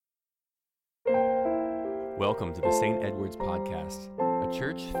Welcome to the St. Edward's Podcast, a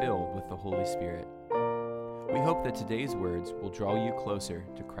church filled with the Holy Spirit. We hope that today's words will draw you closer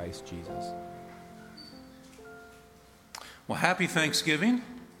to Christ Jesus. Well, happy Thanksgiving.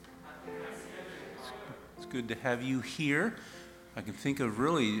 It's good to have you here. I can think of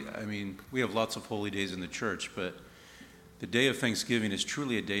we have lots of holy days in the church, but the day of Thanksgiving is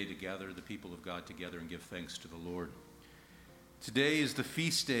truly a day to gather the people of God together and give thanks to the Lord. Today is the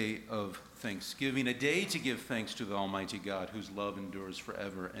feast day of Thanksgiving, a day to give thanks to the Almighty God, whose love endures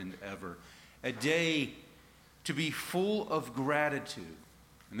forever and ever. A day to be full of gratitude.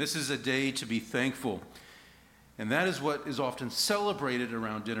 And this is a day to be thankful. And that is what is often celebrated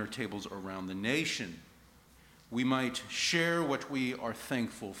around dinner tables around the nation. We might share what we are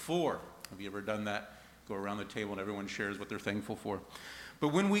thankful for. Have you ever done that? Go around the table and everyone shares what they're thankful for. But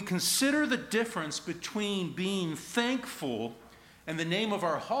when we consider the difference between being thankful and the name of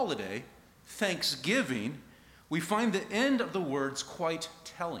our holiday, Thanksgiving, we find the end of the words quite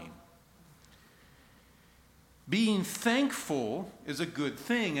telling. Being thankful is a good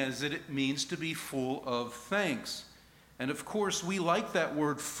thing, as it means to be full of thanks. And of course, we like that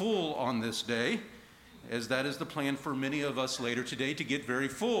word full on this day, as that is the plan for many of us later today to get very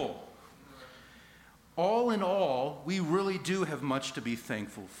full. All in all, we really do have much to be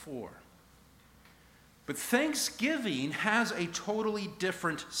thankful for. But Thanksgiving has a totally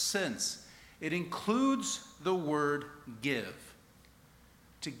different sense. It includes the word give.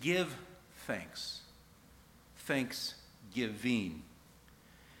 To give thanks. Thanksgiving.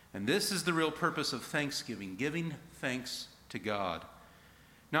 And this is the real purpose of Thanksgiving, giving thanks to God.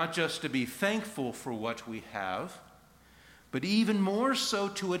 Not just to be thankful for what we have, but even more so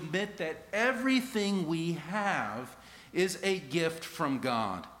to admit that everything we have is a gift from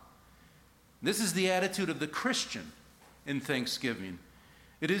God. This is the attitude of the Christian in Thanksgiving.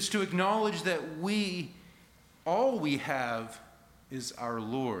 It is to acknowledge that all we have is our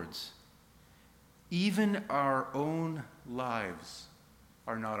Lord's. Even our own lives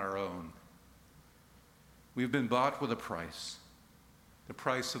are not our own. We've been bought with a price, the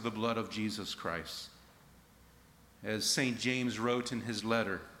price of the blood of Jesus Christ. As St. James wrote in his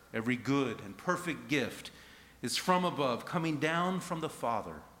letter, every good and perfect gift is from above, coming down from the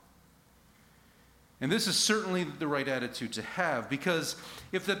Father. And this is certainly the right attitude to have, because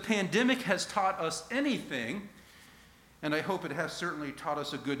if the pandemic has taught us anything, and I hope it has certainly taught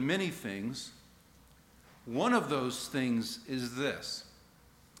us a good many things, one of those things is this: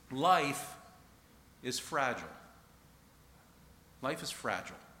 life is fragile. Life is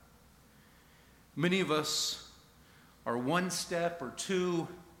fragile. Many of us are one step or two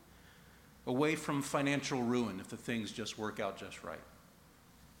away from financial ruin if the things just work out just right.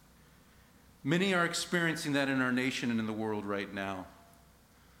 Many are experiencing that in our nation and in the world right now.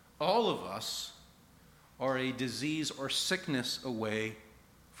 All of us are a disease or sickness away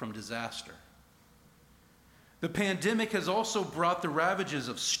from disaster. The pandemic has also brought the ravages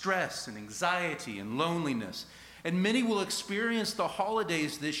of stress and anxiety and loneliness, and many will experience the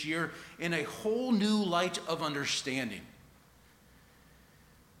holidays this year in a whole new light of understanding.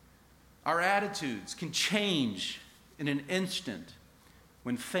 Our attitudes can change in an instant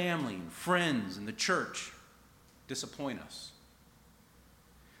when family and friends and the church disappoint us.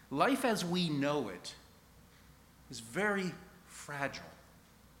 Life as we know it is very fragile.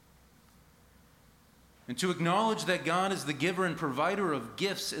 And to acknowledge that God is the giver and provider of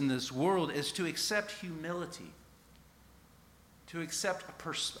gifts in this world is to accept humility, to accept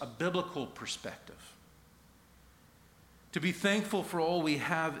a biblical perspective. To be thankful for all we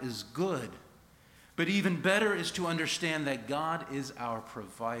have is good, but even better is to understand that God is our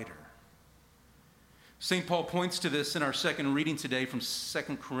provider. St. Paul points to this in our second reading today from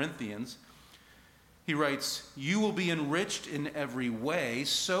 2 Corinthians. He writes, "You will be enriched in every way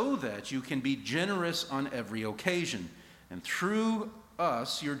so that you can be generous on every occasion. And through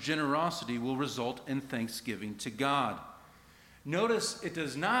us, your generosity will result in thanksgiving to God." Notice it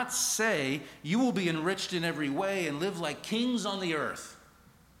does not say you will be enriched in every way and live like kings on the earth.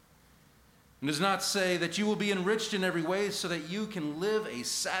 It does not say that you will be enriched in every way so that you can live a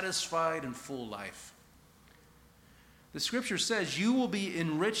satisfied and full life. The scripture says you will be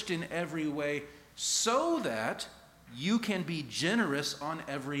enriched in every way so that you can be generous on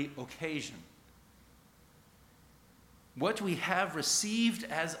every occasion. What we have received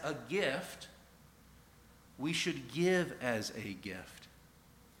as a gift, we should give as a gift.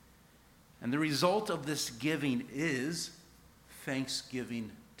 And the result of this giving is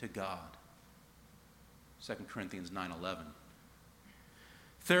thanksgiving to God. 2 Corinthians 9:11.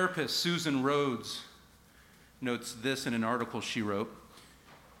 Therapist Susan Rhodes notes this in an article she wrote.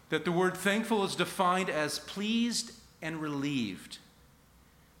 that the word thankful is defined as pleased and relieved.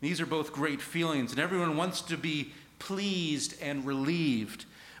 These are both great feelings, and everyone wants to be pleased and relieved.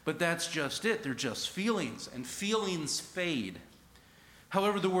 But that's just it. They're just feelings, and feelings fade.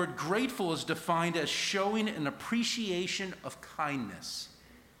 However, the word grateful is defined as showing an appreciation of kindness.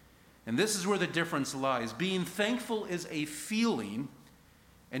 And this is where the difference lies. Being thankful is a feeling,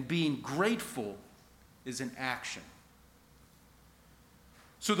 and being grateful is an action.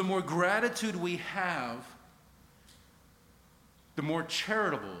 So the more gratitude we have, the more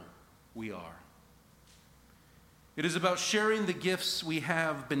charitable we are. It is about sharing the gifts we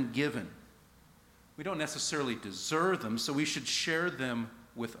have been given. We don't necessarily deserve them, so we should share them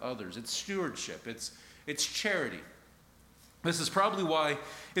with others. It's stewardship. It's charity. This is probably why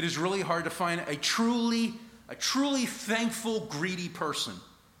it is really hard to find a truly thankful, greedy person.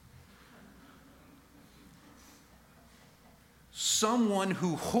 Someone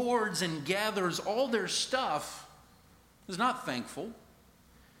who hoards and gathers all their stuff is not thankful,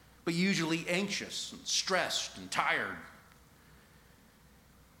 but usually anxious and stressed and tired.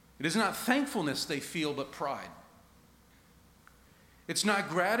 It is not thankfulness they feel, but pride. It's not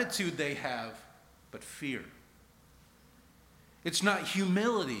gratitude they have, but fear. It's not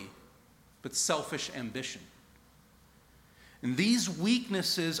humility, but selfish ambition. And these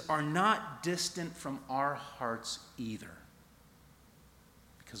weaknesses are not distant from our hearts either,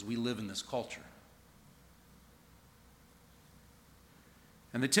 because we live in this culture.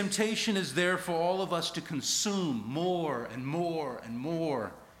 And the temptation is there for all of us to consume more and more and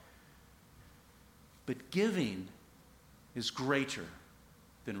more. But giving is greater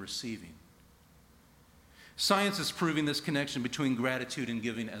than receiving. Science is proving this connection between gratitude and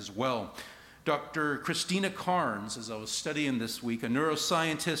giving as well. Dr. Christina Carnes, as I was studying this week, a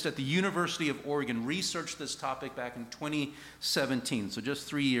neuroscientist at the University of Oregon, researched this topic back in 2017, so just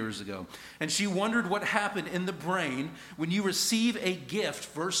 3 years ago. And she wondered what happened in the brain when you receive a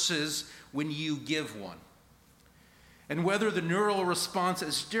gift versus when you give one, and whether the neural response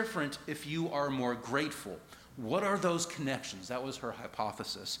is different if you are more grateful. What are those connections? That was her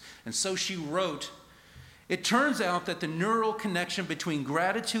hypothesis. And so she wrote, "It turns out that the neural connection between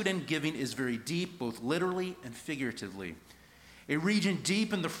gratitude and giving is very deep, both literally and figuratively. A region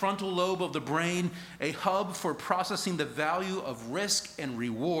deep in the frontal lobe of the brain, a hub for processing the value of risk and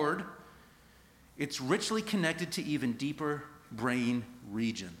reward. It's richly connected to even deeper brain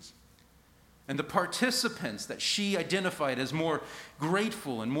regions. And the participants that she identified as more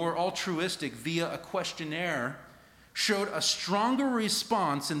grateful and more altruistic via a questionnaire showed a stronger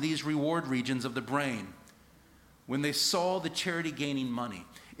response in these reward regions of the brain when they saw the charity gaining money.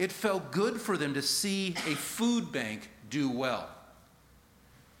 It felt good for them to see a food bank do well."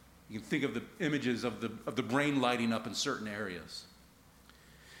 You can think of the images of the brain lighting up in certain areas.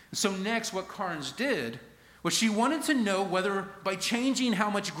 So next, what Carnes did was she wanted to know whether by changing how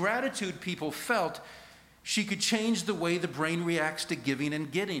much gratitude people felt, she could change the way the brain reacts to giving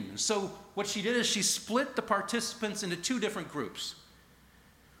and getting. So what she did is she split the participants into two different groups.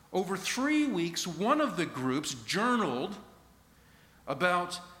 Over 3 weeks, one of the groups journaled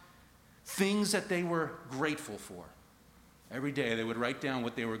about things that they were grateful for. Every day they would write down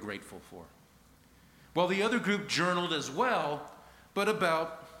what they were grateful for. While the other group journaled as well, but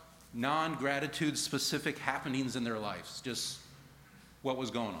about non-gratitude specific happenings in their lives, just what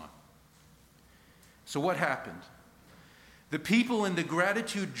was going on. So what happened? The people in the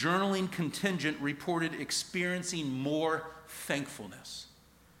gratitude journaling contingent reported experiencing more thankfulness.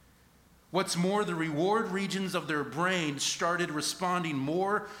 What's more, the reward regions of their brain started responding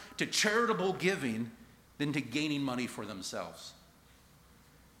more to charitable giving than to gaining money for themselves.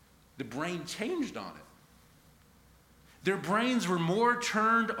 The brain changed on it. Their brains were more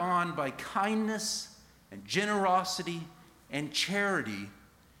turned on by kindness and generosity and charity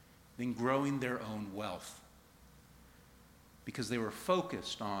than growing their own wealth, because they were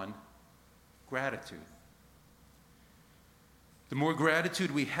focused on gratitude. The more gratitude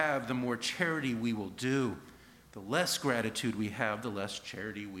we have, the more charity we will do. The less gratitude we have, the less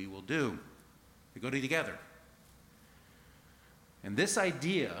charity we will do. They go together. And this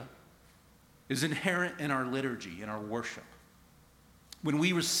idea is inherent in our liturgy, in our worship. When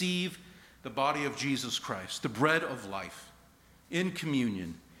we receive the body of Jesus Christ, the bread of life, in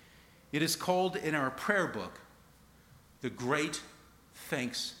communion, it is called in our prayer book the Great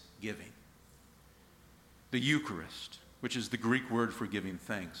Thanksgiving. The Eucharist, which is the Greek word for giving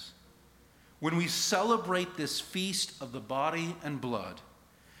thanks. When we celebrate this feast of the body and blood,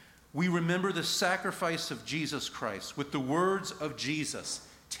 we remember the sacrifice of Jesus Christ with the words of Jesus,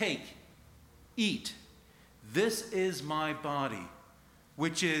 "Take, eat, this is my body,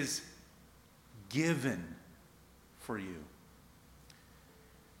 which is given for you.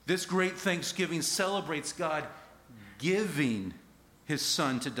 This great Thanksgiving celebrates God giving his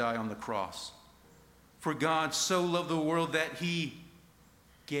Son to die on the cross. For God so loved the world that he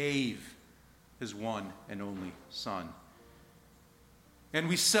gave his one and only Son. And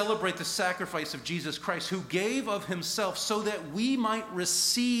we celebrate the sacrifice of Jesus Christ, who gave of himself so that we might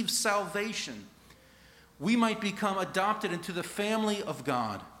receive salvation. We might become adopted into the family of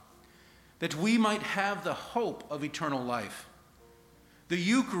God, that we might have the hope of eternal life. The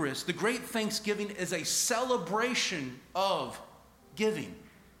Eucharist, the great Thanksgiving, is a celebration of giving,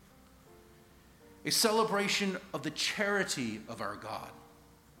 a celebration of the charity of our God.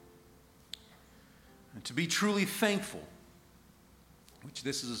 And to be truly thankful, which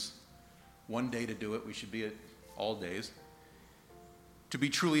this is one day to do it, we should be at all days. To be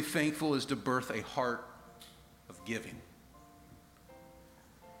truly thankful is to birth a heart of giving.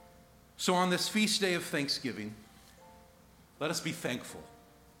 So on this feast day of Thanksgiving, let us be thankful.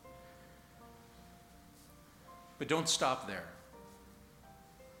 But don't stop there.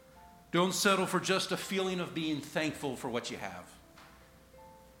 Don't settle for just a feeling of being thankful for what you have.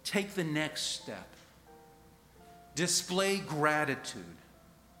 Take the next step. Display gratitude.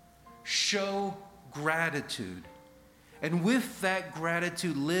 Show gratitude. And with that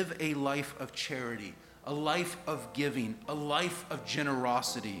gratitude, live a life of charity, a life of giving, a life of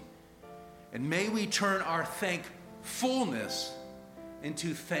generosity. And may we turn our thankfulness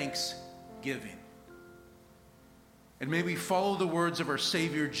into thanksgiving. And may we follow the words of our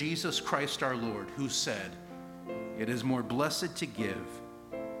Savior, Jesus Christ our Lord, who said, "It is more blessed to give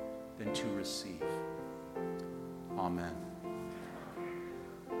than to receive." Amen.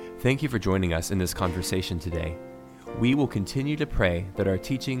 Thank you for joining us in this conversation today. We will continue to pray that our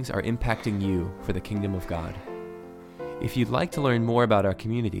teachings are impacting you for the kingdom of God. If you'd like to learn more about our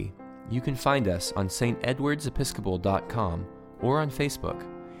community, you can find us on stedwardsepiscopal.com or on Facebook.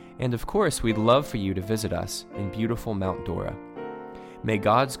 And of course, we'd love for you to visit us in beautiful Mount Dora. May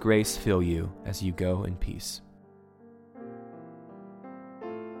God's grace fill you as you go in peace.